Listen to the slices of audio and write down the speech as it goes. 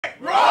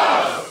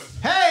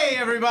Hey,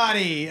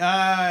 everybody.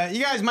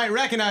 You guys might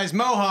recognize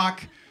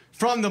Mohawk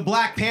from the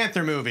Black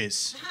Panther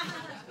movies.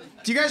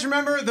 Do you guys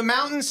remember the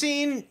mountain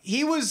scene?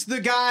 He was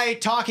the guy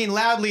talking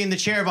loudly in the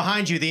chair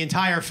behind you the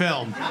entire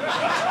film.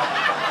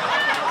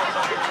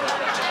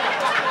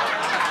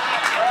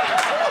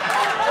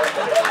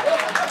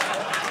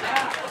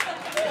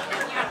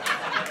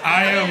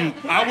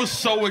 I was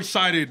so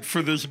excited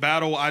for this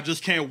battle. I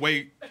just can't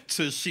wait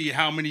to see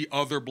how many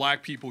other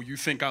black people you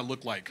think I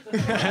look like.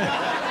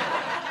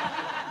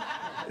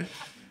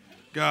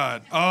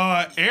 God.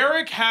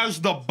 Eric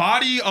has the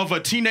body of a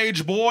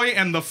teenage boy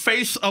and the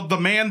face of the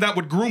man that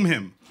would groom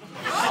him.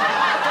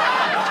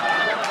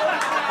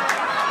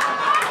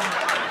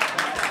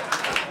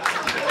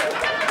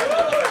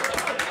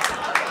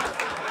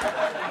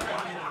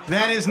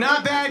 That is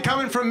not bad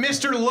coming from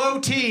Mr. Low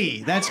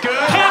T. That's good.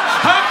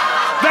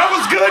 That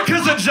was good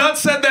because the judge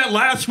said that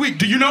last week.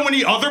 Do you know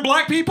any other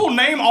black people?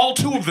 Name all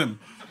two of them.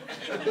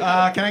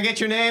 Can I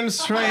get your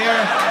names right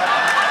here?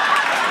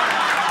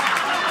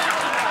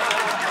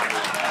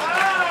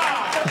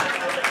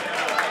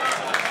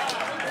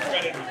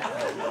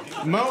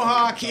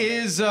 Mohawk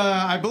is,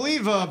 I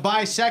believe,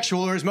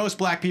 bisexual, or as most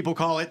black people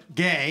call it,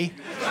 gay.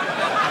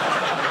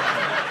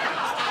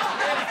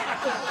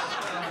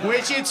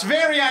 Which it's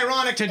very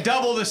ironic to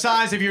double the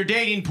size of your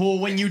dating pool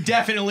when you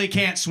definitely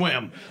can't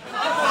swim.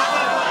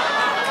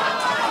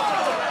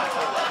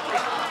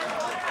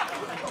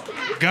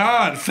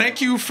 God,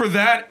 thank you for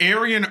that,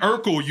 Aryan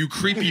Urkel, you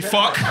creepy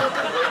fuck.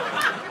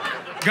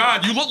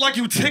 God, you look like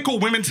you tickle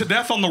women to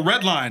death on the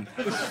red line.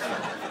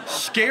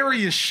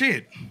 Scary as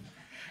shit.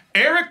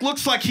 Eric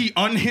looks like he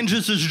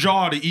unhinges his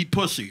jaw to eat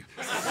pussy.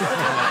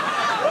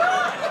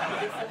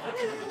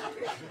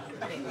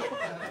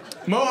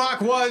 Mohawk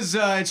was,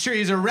 it's true,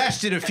 he was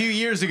arrested a few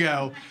years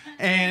ago,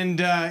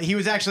 and he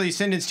was actually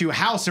sentenced to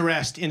house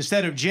arrest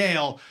instead of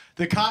jail.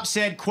 The cop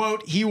said,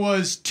 quote, he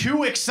was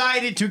too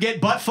excited to get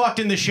butt fucked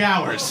in the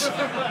showers.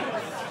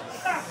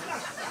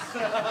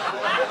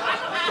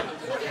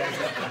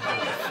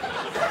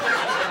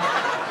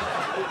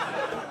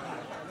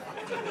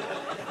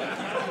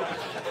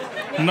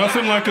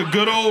 Nothing like a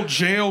good old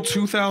jail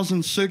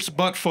 2006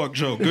 butt fuck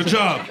joke. Good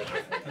job.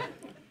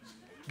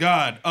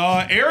 God.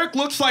 Eric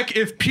looks like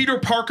if Peter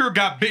Parker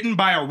got bitten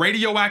by a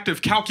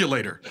radioactive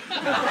calculator.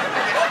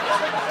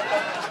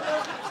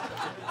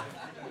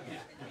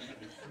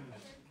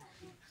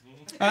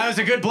 That was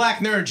a good black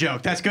nerd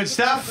joke. That's good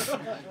stuff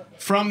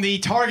from the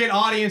target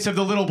audience of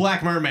The Little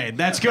Black Mermaid.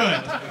 That's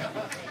good.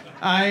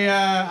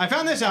 I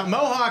found this out.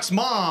 Mohawk's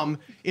mom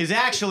is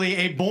actually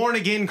a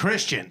born-again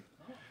Christian.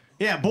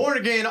 Yeah, born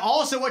again.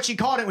 Also what she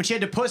called it when she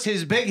had to puss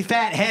his big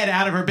fat head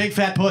out of her big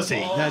fat pussy.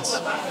 That's...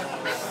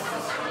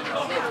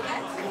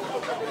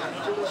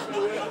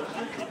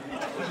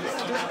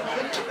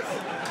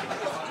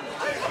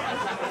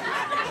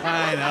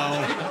 I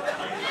know.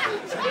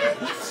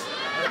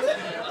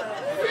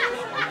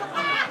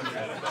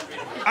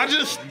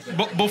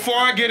 Before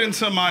I get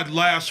into my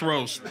last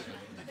roast,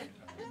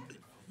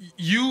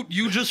 you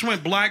just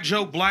went black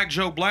joke, black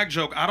joke, black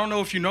joke. I don't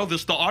know if you know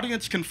this. The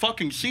audience can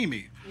fucking see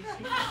me.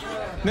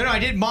 No, I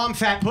did mom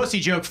fat pussy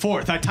joke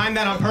fourth. I timed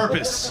that on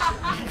purpose.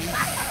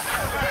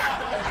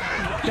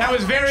 That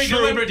was very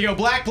deliberate to go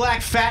black,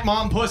 black, fat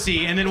mom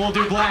pussy, and then we'll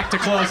do black to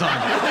close on.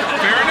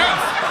 Fair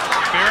enough.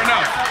 Fair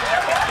enough.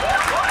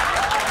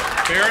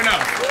 Fair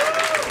enough.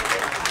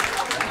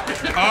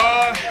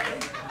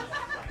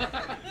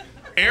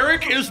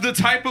 Eric is the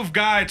type of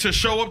guy to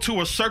show up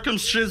to a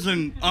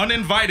circumcision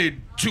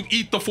uninvited to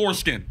eat the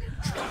foreskin.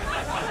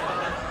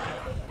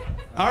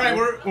 All right,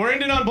 we're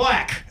ending on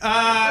black.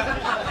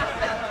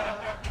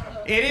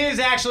 It is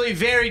actually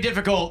very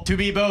difficult to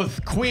be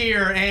both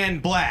queer and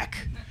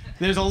black.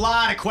 There's a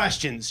lot of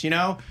questions, you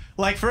know?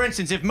 Like, for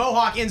instance, if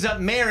Mohawk ends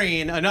up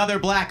marrying another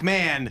black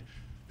man,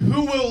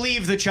 who will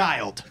leave the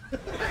child?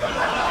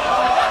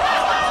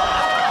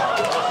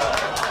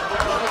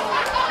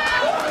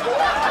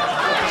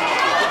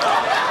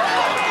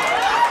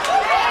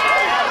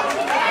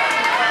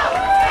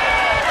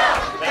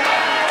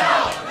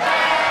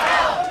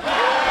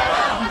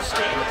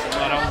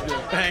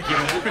 Thank you.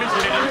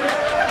 Appreciate it.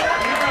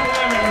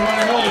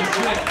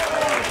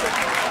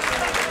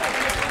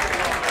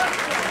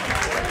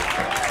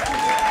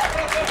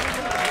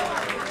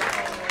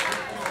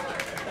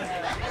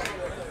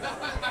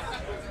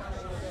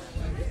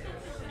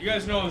 You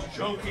guys know I was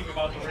joking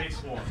about the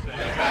race war.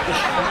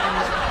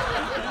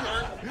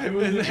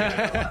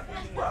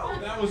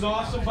 That was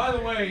awesome. By the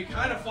way,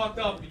 kind of fucked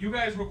up. You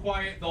guys were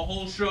quiet the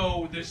whole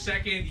show. The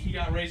second he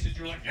got racist,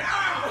 you were like, yeah!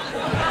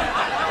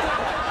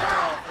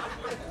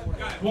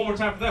 Guys, one more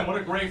time for them. What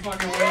a great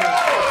fucking way to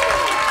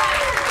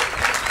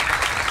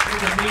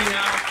mean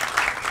out.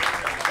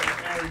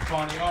 Very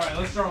funny. All right,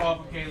 let's start off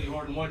with Kaylee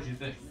Horton. What did you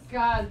think?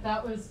 God,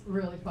 that was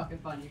really fucking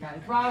fun, you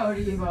guys. Bravo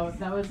to you both.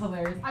 That was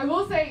hilarious. I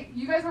will say,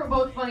 you guys were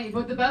both funny,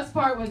 but the best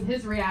part was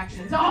his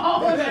reaction to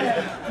all of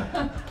it.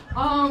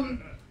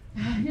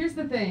 Here's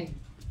the thing.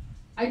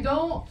 I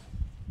don't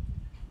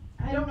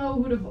know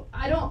who to,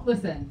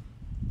 listen.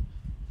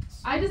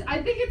 I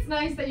think it's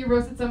nice that you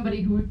roasted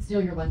somebody who would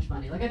steal your lunch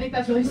money. Like, I think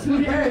that's really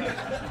sweet, Eric.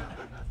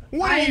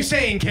 What are you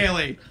saying,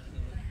 Kaylee?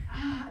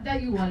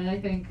 That you won it, I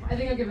think. I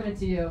think I'm giving it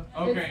to you.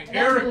 Okay, That's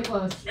Eric. really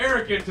close.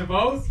 Eric gets a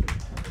vote.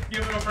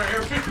 Give it up for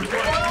Eric. Give it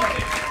up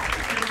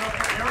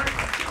for Eric.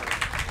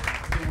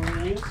 The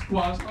rules,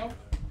 Quasco.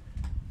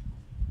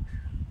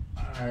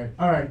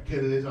 All right,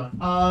 good. It is on.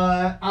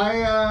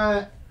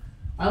 I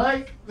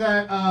like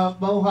that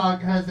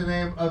Mohawk has the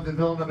name of the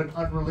villain of an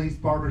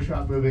unreleased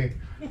barbershop movie.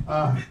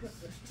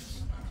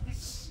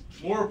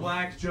 More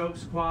black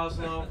jokes,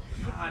 Quasno.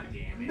 God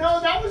damn it. No,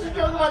 that was a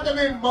joke about the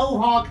name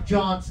Mohawk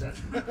Johnson.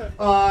 Look,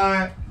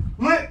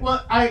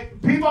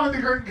 people on the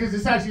curtain because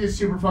this actually is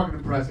super fucking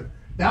impressive.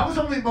 That was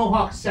only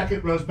Mohawk's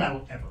second roast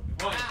battle ever.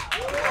 Wow.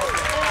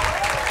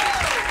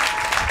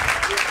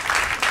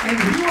 And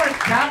he went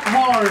that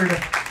hard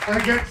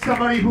against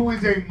somebody who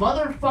is a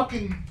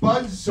motherfucking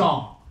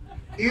buzzsaw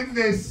in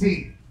this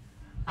scene.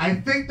 I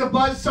think the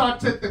buzzsaw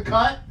took the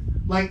cut.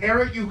 Like,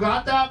 Eric, you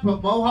got that,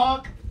 but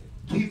Mohawk,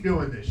 keep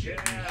doing this shit.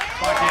 Yeah.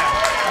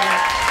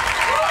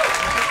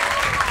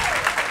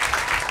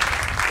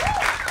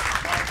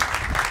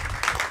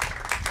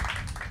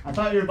 I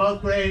thought you were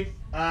both great.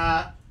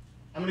 I'm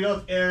gonna go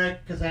with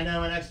Eric because I know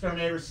my next door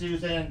neighbor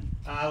Susan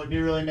would be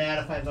really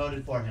mad if I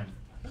voted for him.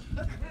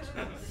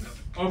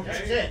 Okay.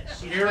 That's it.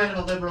 She's kind of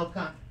a liberal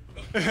cunt.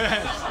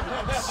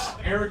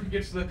 Eric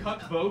gets the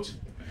cuck vote.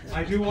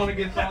 I do want to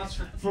get thoughts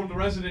from the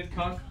resident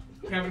cuck,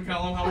 Kevin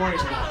Kellum. How are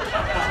you?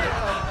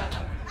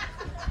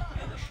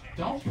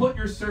 Don't put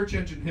your search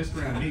engine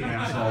history on me,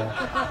 asshole.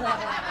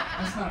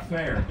 That's not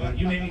fair.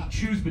 You made me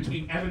choose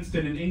between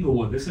Evanston and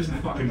Inglewood. This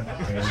isn't fucking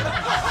fair.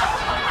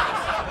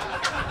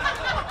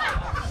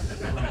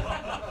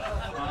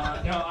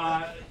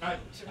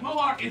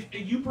 Mohawk, if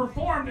you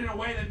performed in a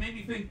way that made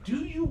me think,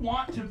 do you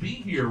want to be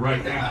here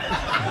right now?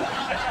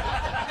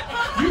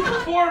 You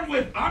performed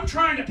with, I'm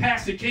trying to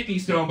pass a kidney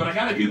stone, but I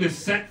gotta do this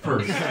set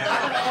first.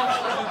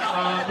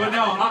 But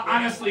no,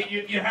 honestly,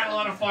 you had a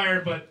lot of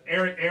fire, but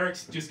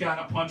Eric's just got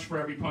a punch for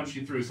every punch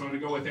you threw, so I'm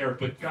gonna go with Eric,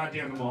 but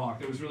goddamn the Mohawk,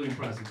 that was really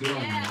impressive. Good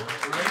on you.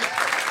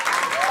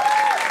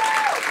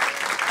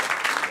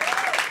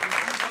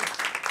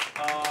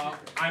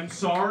 I'm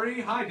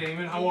sorry. Hi,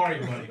 Damon. How are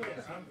you, buddy?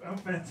 I'm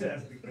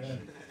fantastic,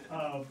 man.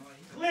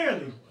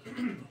 Clearly,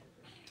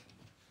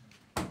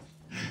 the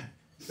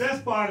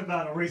best part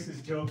about a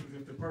racist joke is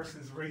if the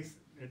person's race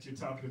that you're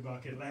talking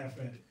about can laugh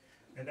at it.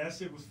 And that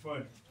shit was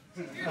funny.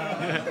 A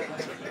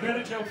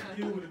better joke for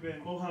you would have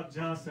been Mohawk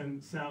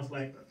Johnson sounds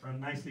like a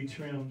nicely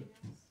trimmed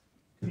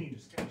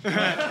penis.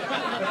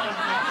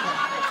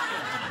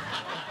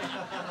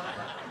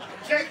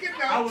 Taking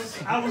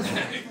notes.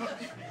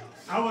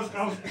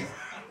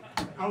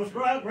 I was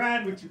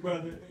riding with you,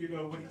 brother, you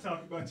know, when you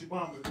talked about your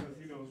mama, because,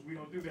 you know, we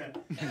don't do that.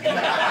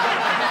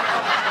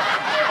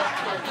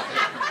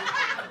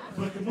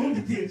 But the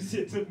movie theater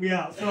shit took me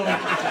out, so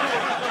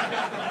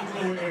let's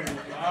go with Eric.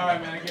 All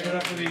right, man. Give it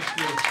up for these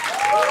two.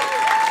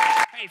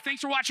 Hey,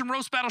 thanks for watching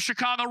Roast Battle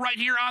Chicago right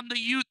here on the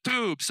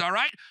YouTubes, all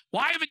right?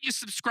 Why haven't you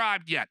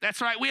subscribed yet? That's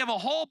right, we have a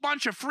whole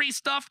bunch of free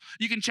stuff.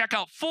 You can check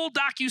out full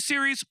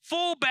docuseries,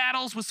 full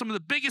battles with some of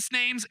the biggest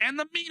names and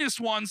the meanest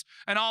ones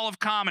in all of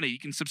comedy. You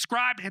can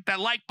subscribe, hit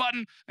that like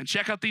button, and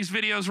check out these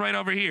videos right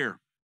over here.